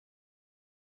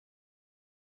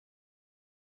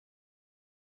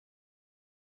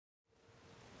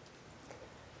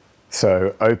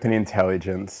So open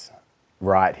intelligence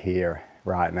right here,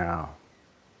 right now.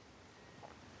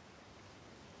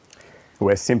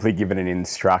 We're simply given an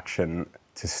instruction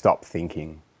to stop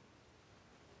thinking,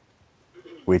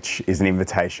 which is an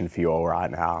invitation for you all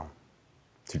right now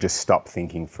to just stop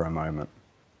thinking for a moment.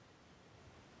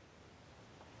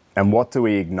 And what do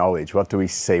we acknowledge? What do we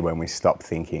see when we stop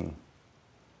thinking?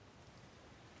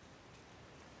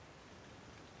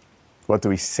 What do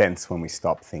we sense when we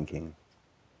stop thinking?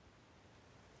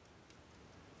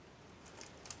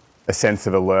 A sense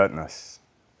of alertness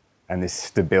and this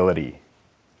stability,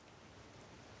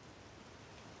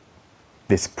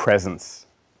 this presence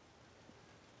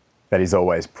that is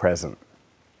always present.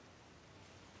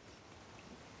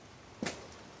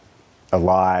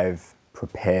 Alive,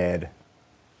 prepared,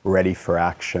 ready for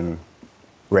action,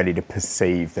 ready to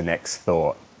perceive the next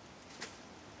thought.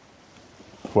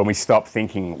 When we stop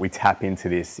thinking, we tap into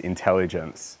this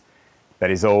intelligence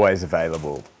that is always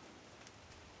available.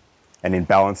 And in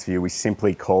Balanced View, we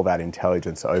simply call that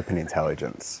intelligence open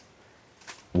intelligence.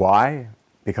 Why?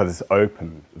 Because it's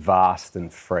open, vast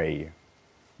and free,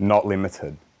 not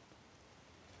limited.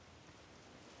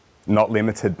 Not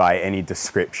limited by any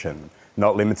description,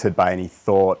 not limited by any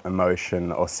thought,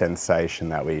 emotion, or sensation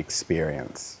that we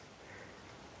experience.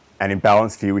 And in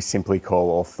Balanced View, we simply call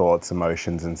all thoughts,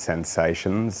 emotions, and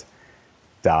sensations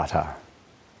data.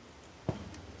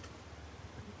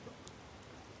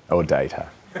 Or data.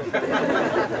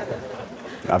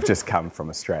 I've just come from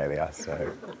Australia,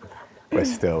 so we're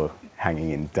still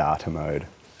hanging in data mode.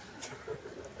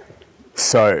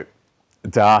 So,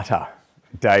 data,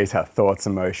 thoughts,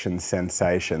 emotions,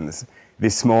 sensations.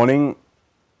 This morning,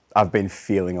 I've been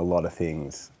feeling a lot of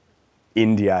things.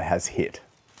 India has hit.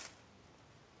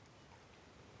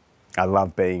 I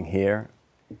love being here,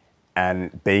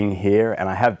 and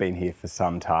I have been here for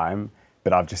some time,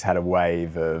 but I've just had a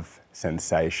wave of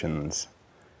sensations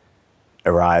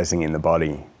arising in the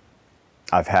body.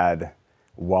 I've had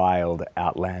wild,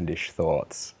 outlandish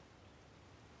thoughts.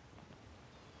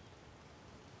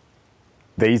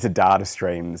 These are data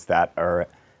streams that are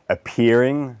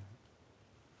appearing,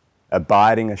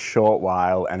 abiding a short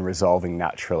while, and resolving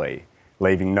naturally,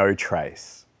 leaving no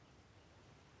trace.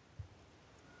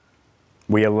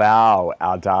 We allow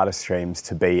our data streams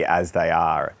to be as they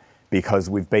are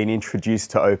because we've been introduced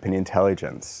to open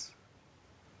intelligence.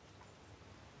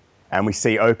 And we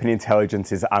see open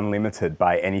intelligence is unlimited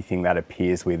by anything that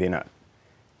appears within it,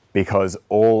 because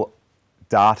all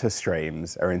data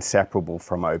streams are inseparable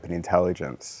from open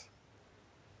intelligence.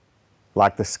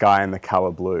 Like the sky and the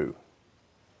colour blue,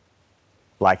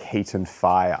 like heat and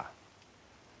fire,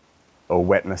 or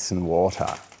wetness and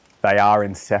water. They are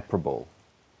inseparable.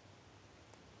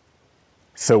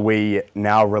 So we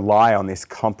now rely on this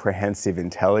comprehensive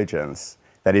intelligence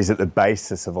that is at the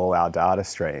basis of all our data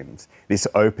streams, this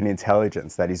open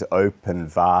intelligence that is open,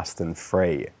 vast and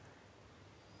free,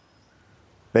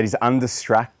 that is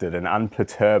undistracted and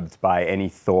unperturbed by any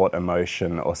thought,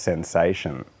 emotion or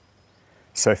sensation.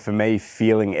 So for me,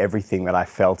 feeling everything that I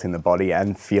felt in the body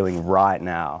and feeling right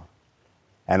now,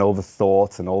 and all the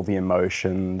thoughts and all the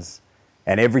emotions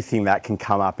and everything that can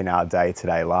come up in our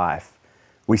day-to-day life,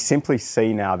 we simply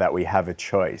see now that we have a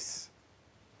choice.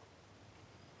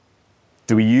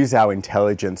 Do we use our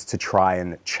intelligence to try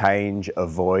and change,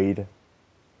 avoid,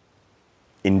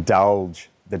 indulge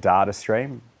the data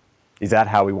stream? Is that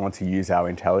how we want to use our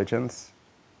intelligence?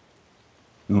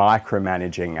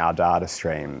 Micromanaging our data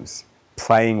streams,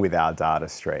 playing with our data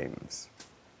streams.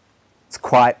 It's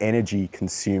quite energy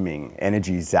consuming,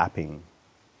 energy zapping,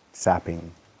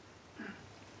 sapping.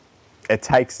 It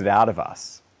takes it out of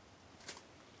us.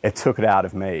 It took it out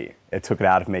of me. It took it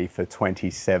out of me for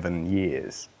 27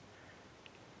 years.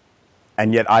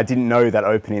 And yet I didn't know that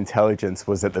open intelligence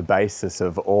was at the basis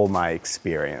of all my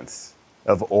experience,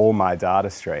 of all my data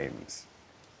streams.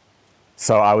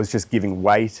 So I was just giving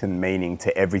weight and meaning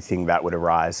to everything that would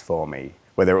arise for me,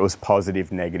 whether it was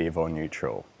positive, negative, or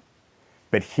neutral.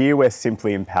 But here we're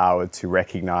simply empowered to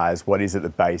recognize what is at the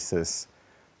basis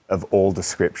of all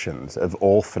descriptions, of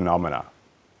all phenomena.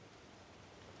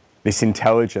 This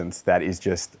intelligence that is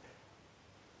just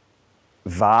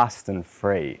vast and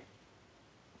free,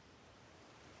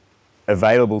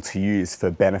 available to use for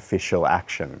beneficial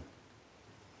action,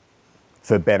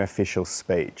 for beneficial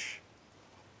speech,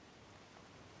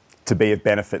 to be of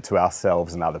benefit to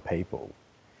ourselves and other people.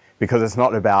 Because it's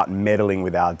not about meddling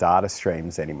with our data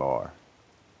streams anymore.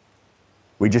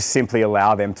 We just simply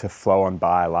allow them to flow on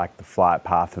by like the flight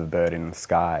path of a bird in the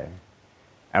sky.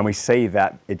 And we see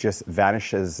that it just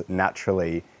vanishes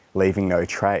naturally, leaving no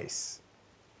trace.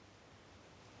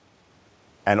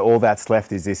 And all that's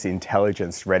left is this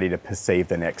intelligence ready to perceive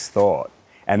the next thought.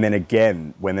 And then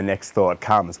again, when the next thought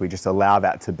comes, we just allow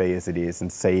that to be as it is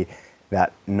and see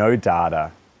that no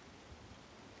data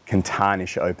can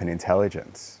tarnish open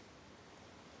intelligence.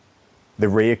 The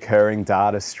reoccurring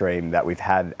data stream that we've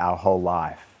had our whole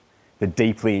life, the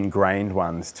deeply ingrained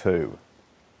ones too,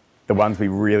 the ones we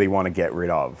really want to get rid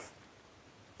of,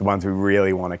 the ones we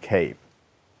really want to keep,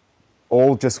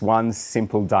 all just one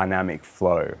simple dynamic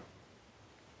flow.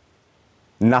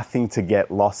 Nothing to get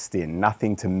lost in,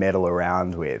 nothing to meddle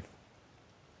around with.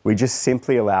 We just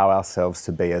simply allow ourselves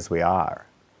to be as we are.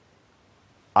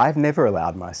 I've never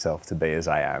allowed myself to be as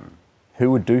I am. Who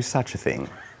would do such a thing?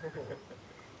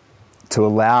 To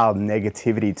allow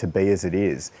negativity to be as it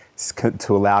is,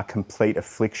 to allow complete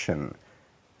affliction,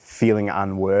 feeling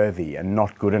unworthy and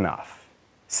not good enough,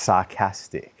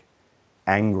 sarcastic,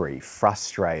 angry,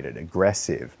 frustrated,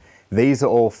 aggressive. These are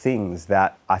all things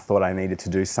that I thought I needed to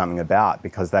do something about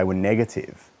because they were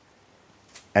negative.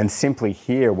 And simply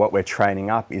here, what we're training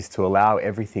up is to allow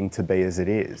everything to be as it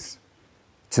is,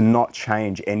 to not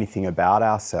change anything about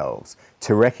ourselves,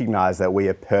 to recognize that we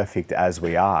are perfect as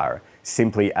we are,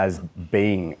 simply as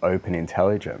being open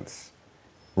intelligence,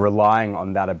 relying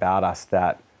on that about us,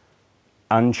 that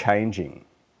unchanging,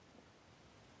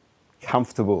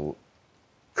 comfortable,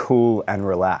 cool and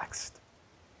relaxed.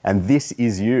 And this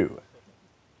is you.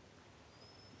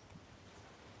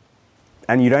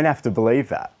 And you don't have to believe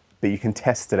that, but you can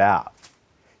test it out.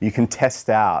 You can test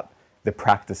out the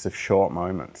practice of short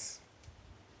moments.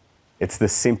 It's the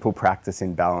simple practice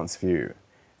in Balanced View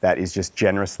that is just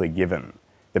generously given.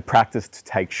 The practice to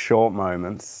take short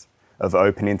moments of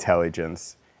open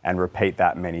intelligence and repeat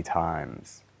that many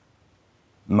times.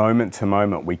 Moment to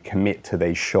moment, we commit to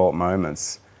these short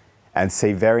moments and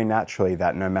see very naturally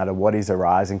that no matter what is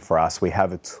arising for us, we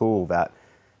have a tool that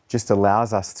just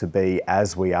allows us to be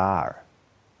as we are.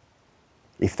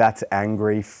 If that's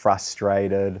angry,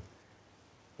 frustrated,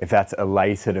 if that's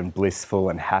elated and blissful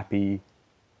and happy,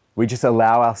 we just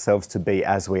allow ourselves to be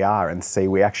as we are and see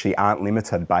we actually aren't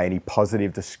limited by any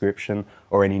positive description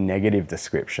or any negative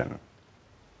description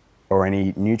or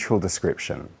any neutral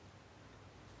description.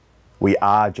 We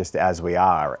are just as we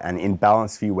are. And in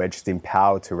Balanced View, we're just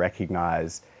empowered to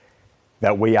recognize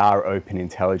that we are open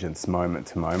intelligence moment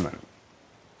to moment.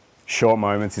 Short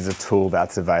moments is a tool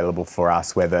that's available for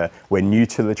us, whether we're new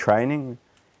to the training.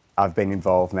 I've been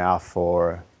involved now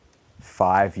for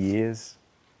 5 years,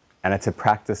 and it's a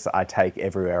practice I take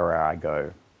everywhere where I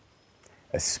go,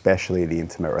 especially the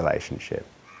intimate relationship.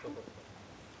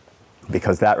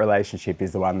 Because that relationship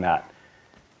is the one that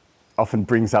often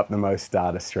brings up the most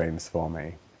data streams for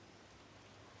me.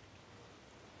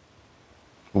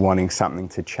 Wanting something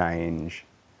to change,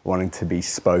 wanting to be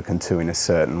spoken to in a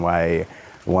certain way,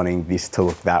 wanting this to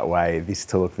look that way, this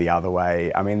to look the other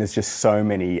way. I mean, there's just so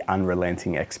many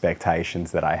unrelenting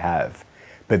expectations that I have.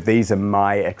 But these are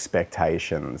my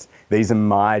expectations. These are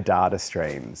my data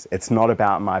streams. It's not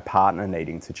about my partner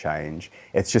needing to change.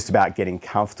 It's just about getting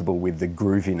comfortable with the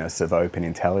grooviness of open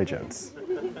intelligence.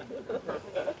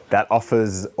 That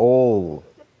offers all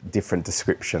different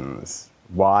descriptions,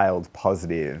 wild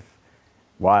positive,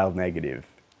 wild negative.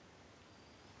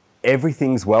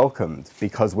 Everything's welcomed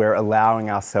because we're allowing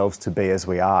ourselves to be as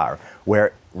we are.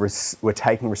 We're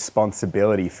taking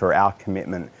responsibility for our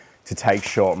commitment to take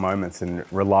short moments and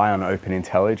rely on open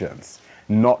intelligence,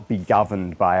 not be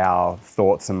governed by our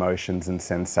thoughts, emotions, and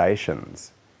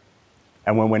sensations.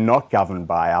 And when we're not governed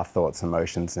by our thoughts,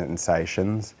 emotions, and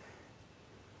sensations,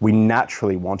 we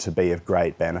naturally want to be of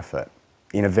great benefit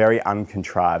in a very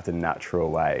uncontrived and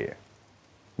natural way.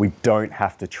 We don't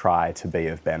have to try to be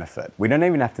of benefit. We don't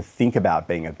even have to think about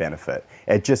being of benefit.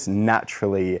 It just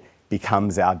naturally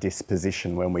becomes our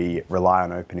disposition when we rely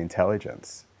on open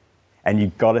intelligence. And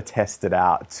you've got to test it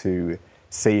out to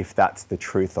see if that's the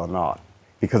truth or not.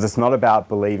 Because it's not about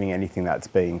believing anything that's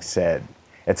being said.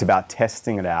 It's about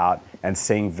testing it out and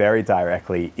seeing very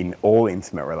directly in all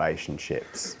intimate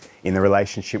relationships, in the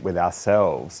relationship with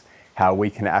ourselves, how we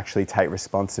can actually take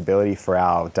responsibility for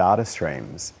our data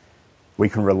streams. We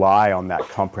can rely on that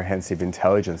comprehensive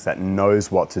intelligence that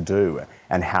knows what to do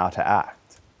and how to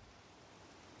act.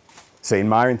 So in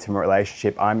my intimate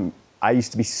relationship, I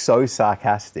used to be so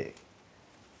sarcastic.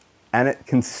 And it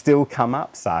can still come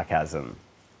up, sarcasm.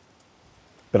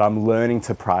 But I'm learning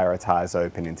to prioritize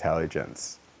open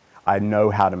intelligence. I know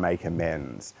how to make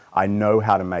amends. I know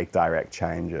how to make direct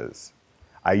changes.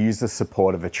 I use the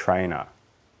support of a trainer,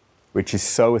 which is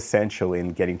so essential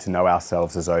in getting to know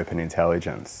ourselves as open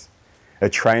intelligence. A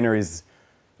trainer is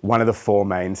one of the 4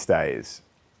 mainstays,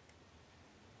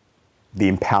 the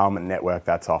empowerment network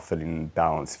that's offered in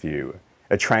Balanced View.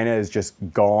 A trainer has just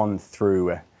gone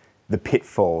through the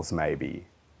pitfalls maybe,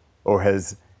 or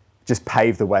has just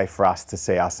paved the way for us to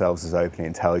see ourselves as open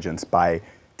intelligence by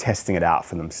testing it out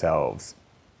for themselves.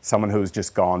 Someone who's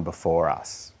just gone before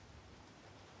us.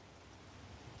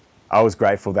 I was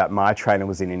grateful that my trainer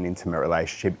was in an intimate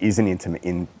relationship, is in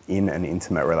an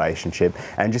intimate relationship,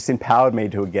 and just empowered me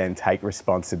to again take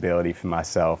responsibility for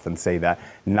myself and see that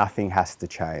nothing has to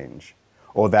change.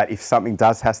 Or that if something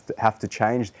does have to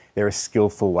change, there are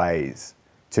skillful ways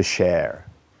to share.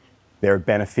 There are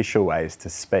beneficial ways to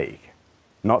speak.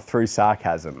 Not through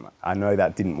sarcasm. I know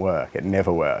that didn't work. It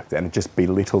never worked. And it just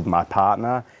belittled my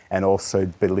partner and also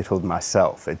belittled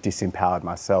myself. It disempowered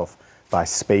myself by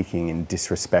speaking in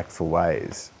disrespectful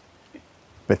ways.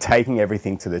 But taking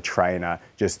everything to the trainer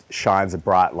just shines a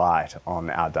bright light on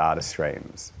our data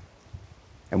streams.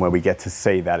 And where we get to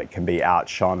see that it can be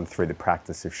outshone through the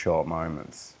practice of short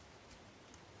moments.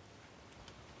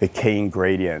 The key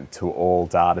ingredient to all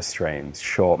data streams,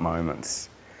 short moments.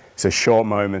 So short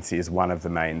moments is one of the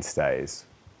mainstays.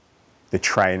 The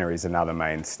trainer is another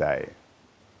mainstay.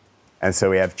 And so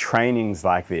we have trainings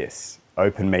like this,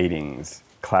 open meetings,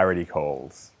 clarity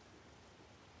calls,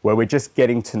 where we're just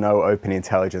getting to know open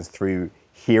intelligence through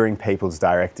hearing people's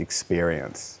direct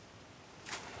experience.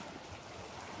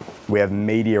 We have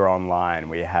media online,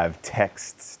 we have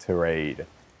texts to read.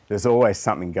 There's always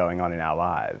something going on in our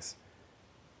lives.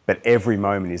 But every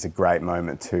moment is a great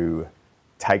moment to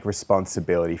take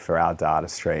responsibility for our data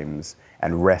streams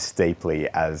and rest deeply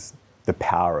as the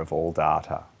power of all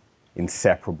data,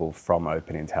 inseparable from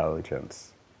open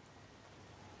intelligence.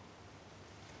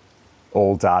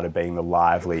 All data being the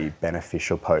lively,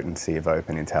 beneficial potency of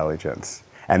open intelligence.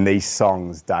 And these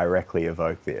songs directly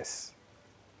evoke this.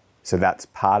 So that's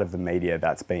part of the media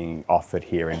that's being offered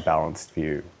here in Balanced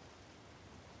View.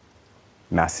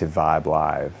 Massive Vibe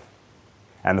Live.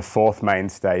 And the fourth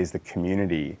mainstay is the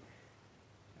community.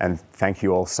 And thank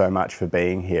you all so much for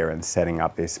being here and setting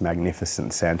up this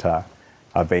magnificent centre.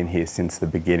 I've been here since the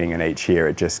beginning, and each year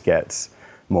it just gets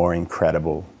more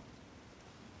incredible,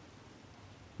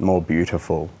 more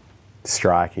beautiful,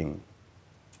 striking.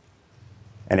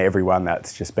 And everyone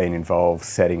that's just been involved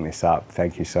setting this up,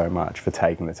 thank you so much for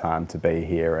taking the time to be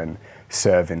here and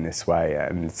serve in this way.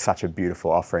 And it's such a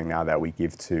beautiful offering now that we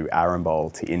give to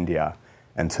Arambol, to India,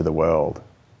 and to the world.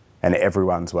 And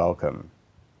everyone's welcome.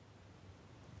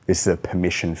 This is a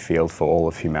permission field for all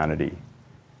of humanity.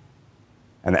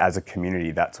 And as a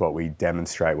community, that's what we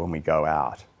demonstrate when we go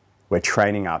out. We're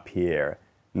training up here,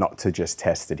 not to just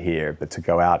test it here, but to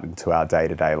go out into our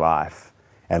day-to-day life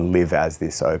and live as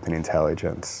this open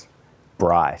intelligence,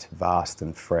 bright, vast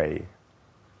and free,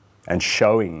 and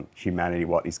showing humanity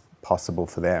what is possible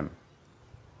for them.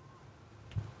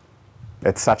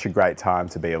 It's such a great time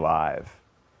to be alive.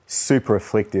 Super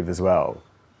afflictive as well,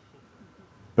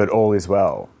 but all is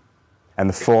well. And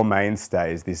the four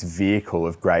mainstays, this vehicle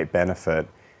of great benefit,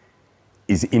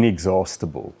 is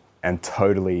inexhaustible and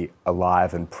totally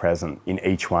alive and present in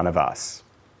each one of us.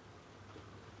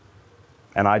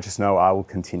 And I just know I will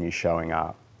continue showing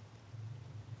up.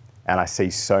 And I see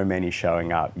so many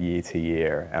showing up year to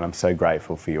year, and I'm so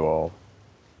grateful for you all.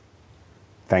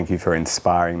 Thank you for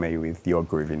inspiring me with your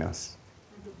grooviness.